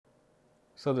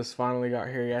So this finally got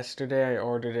here yesterday. I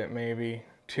ordered it maybe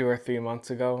 2 or 3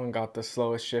 months ago and got the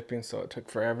slowest shipping, so it took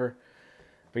forever.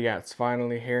 But yeah, it's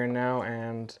finally here now,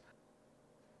 and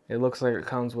it looks like it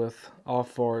comes with all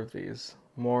four of these.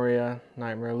 Moria,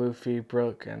 Nightmare Luffy,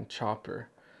 Brook, and Chopper.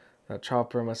 That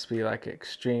Chopper must be like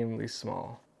extremely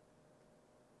small.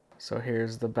 So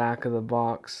here's the back of the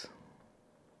box.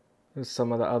 There's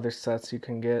some of the other sets you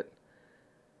can get.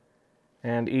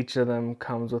 And each of them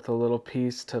comes with a little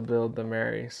piece to build the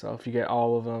Mary. So if you get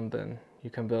all of them, then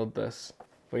you can build this.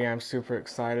 But yeah, I'm super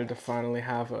excited to finally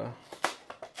have a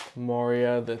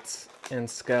Moria that's in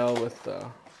scale with the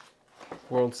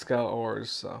world scale oars.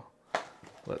 So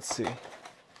let's see.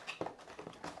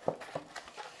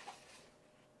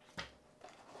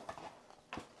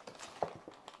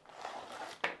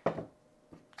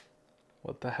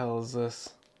 What the hell is this?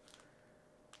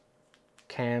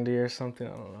 Candy or something?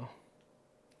 I don't know.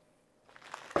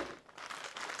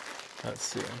 Let's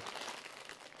see.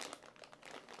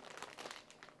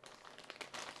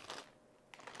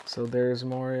 So there's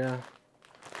Moria,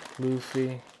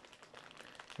 Luffy,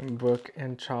 and Brook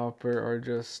and Chopper are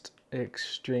just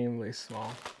extremely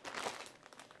small.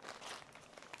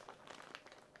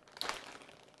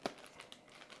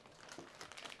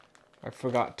 I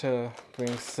forgot to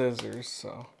bring scissors,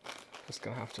 so I'm just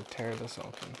gonna have to tear this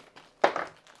open.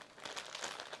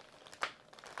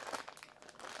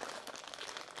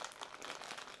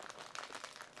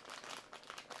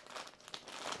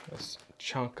 This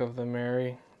chunk of the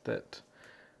Mary that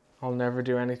I'll never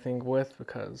do anything with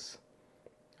because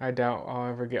I doubt I'll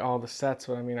ever get all the sets,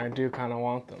 but I mean, I do kind of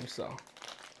want them, so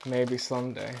maybe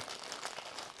someday.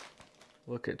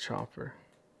 Look at Chopper.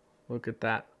 Look at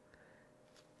that.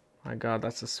 My God,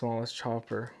 that's the smallest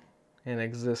Chopper in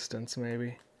existence,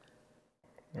 maybe.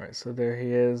 Alright, so there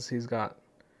he is. He's got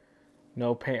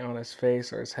no paint on his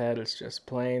face or his head. It's just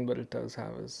plain, but it does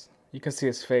have his... You can see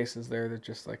his face is there. There's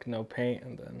just like no paint,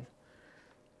 and then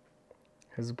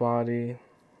his body.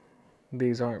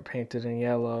 These aren't painted in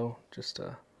yellow. Just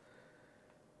a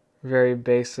very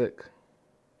basic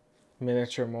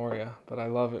miniature Moria, but I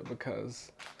love it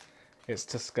because it's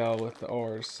to scale with the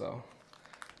oars, so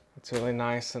it's really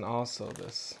nice. And also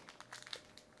this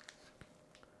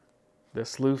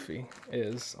Luffy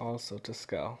is also to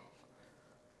scale.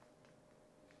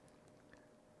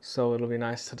 So it'll be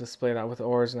nice to display that with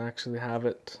oars and actually have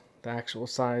it the actual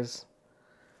size.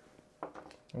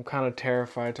 I'm kind of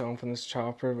terrified to open this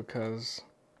Chopper because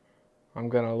I'm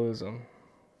gonna lose him.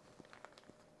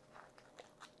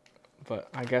 But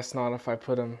I guess not if I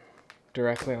put him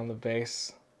directly on the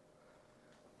base.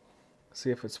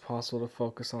 See if it's possible to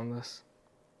focus on this.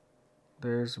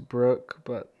 There's Brook,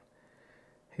 but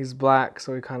he's black,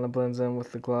 so he kind of blends in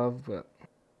with the glove, but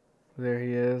there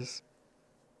he is.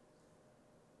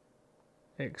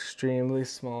 Extremely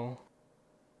small.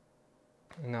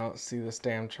 And now let's see this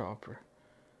damn Chopper.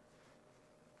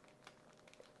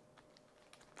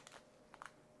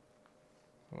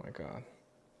 Oh my God.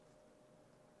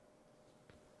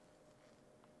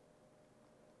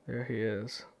 There he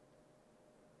is.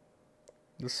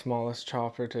 The smallest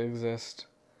Chopper to exist.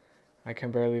 I can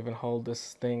barely even hold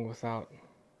this thing without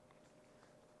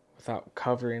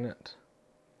covering it.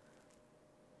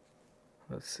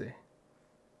 Let's see.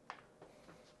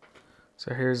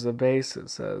 So here's the base.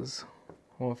 It says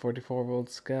 144 world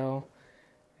scale,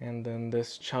 and then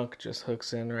this chunk just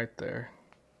hooks in right there.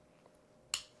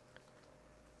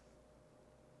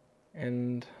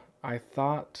 And I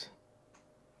thought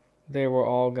they were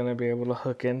all going to be able to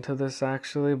hook into this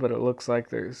actually, but it looks like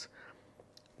there's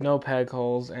no peg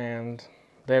holes and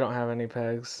they don't have any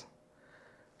pegs.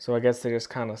 So I guess they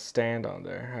just kind of stand on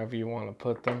there, however you want to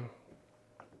put them.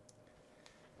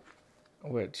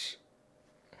 Which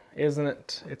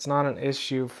it's not an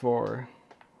issue for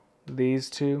these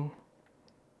two,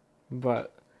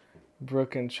 but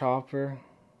Brook and Chopper,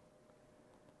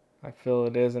 I feel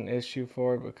it is an issue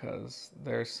for because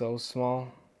they're so small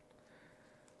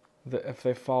that if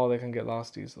they fall, they can get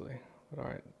lost easily. But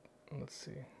alright, let's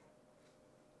see.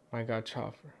 My God,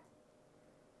 Chopper.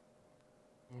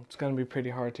 It's gonna be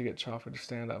pretty hard to get Chopper to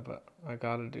stand up, but I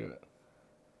gotta do it.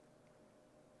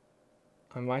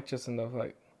 I might just end up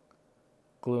like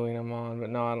gluing him on,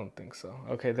 but no, I don't think so.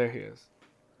 Okay, there he is.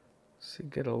 So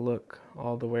get a look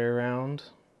all the way around.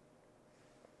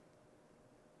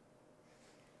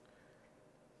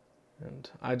 And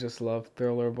I just love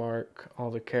Thriller Bark,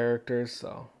 all the characters,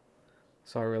 so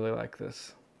I really like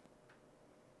this.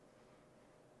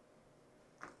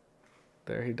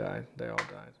 There he died. They all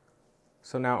died.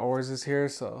 So now Oars is here,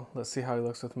 so let's see how he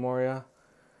looks with Moria.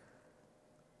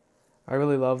 I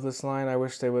really love this line. I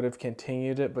wish they would have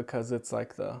continued it because it's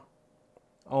like the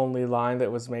only line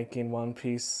that was making One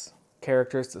Piece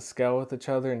characters to scale with each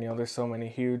other. And there's so many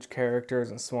huge characters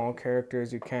and small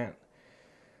characters,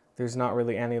 there's not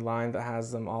really any line that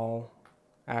has them all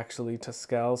actually to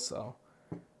scale. So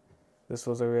this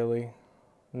was a really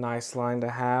nice line to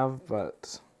have,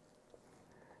 but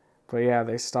yeah,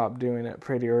 they stopped doing it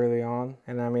pretty early on.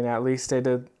 And I mean, at least they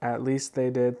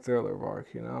did Thriller Bark,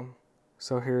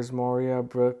 So here's Moria,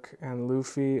 Brook, and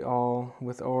Luffy all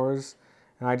with oars.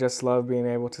 And I just love being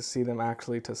able to see them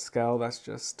actually to scale. That's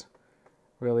just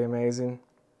really amazing.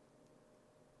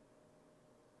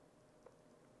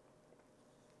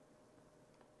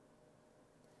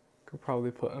 Could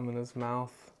probably put him in his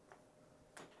mouth.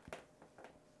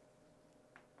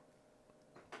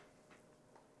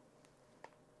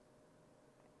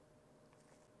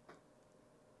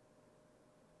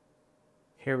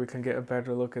 Here we can get a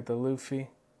better look at the Luffy.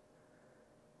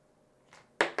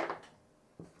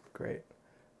 Great.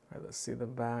 All right, let's see the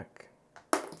back.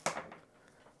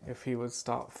 If he would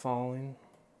stop falling.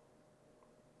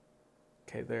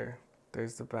 Okay,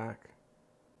 there's the back.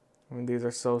 I mean, these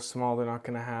are so small, they're not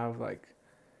gonna have like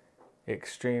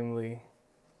extremely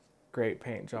great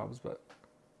paint jobs, but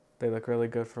they look really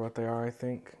good for what they are, I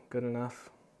think. Good enough.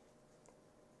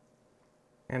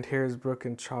 And here's Brook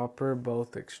and Chopper,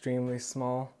 both extremely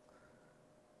small.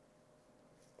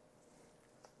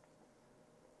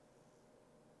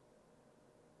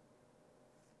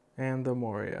 And the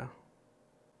Moria.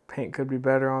 Paint could be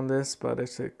better on this, but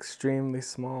it's extremely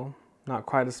small. Not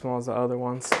quite as small as the other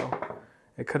one, so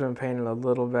it could have been painted a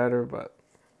little better, but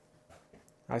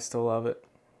I still love it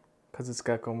because it's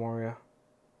Gecko Moria.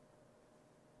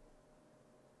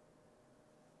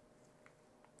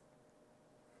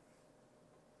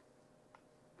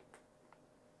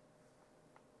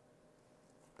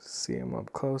 See him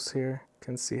up close here.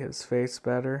 Can see his face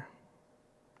better.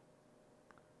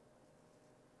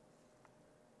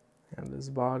 And his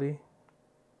body.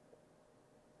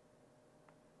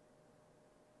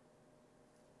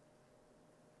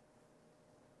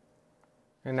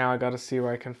 And now I gotta see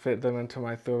where I can fit them into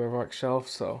my Thriller Bark shelf.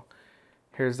 So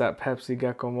here's that Pepsi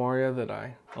Gecko Moria that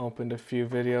I opened a few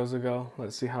videos ago.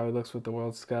 Let's see how he looks with the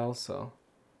world scale. So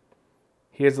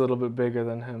he is a little bit bigger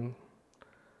than him.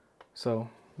 So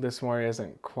this Moria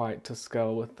isn't quite to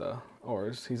scale with the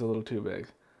Oars. He's a little too big.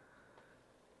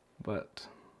 But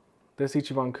this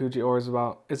Ichiban Kuji Oar is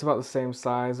about the same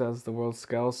size as the world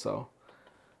scale. So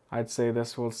I'd say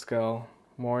this world scale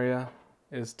Moria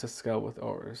is to scale with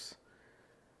Oars.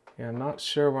 Yeah, I'm not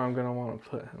sure where I'm gonna want to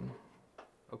put him.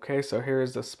 Okay, so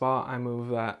here's the spot. I move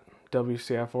that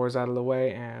WCF Oars out of the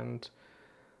way and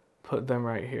put them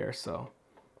right here. So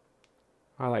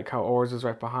I like how Oars is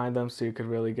right behind them, so you could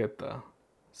really get the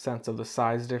sense of the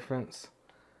size difference.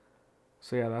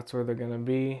 So yeah, that's where they're gonna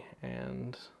be,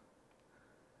 and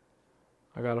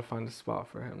I gotta find a spot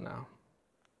for him now.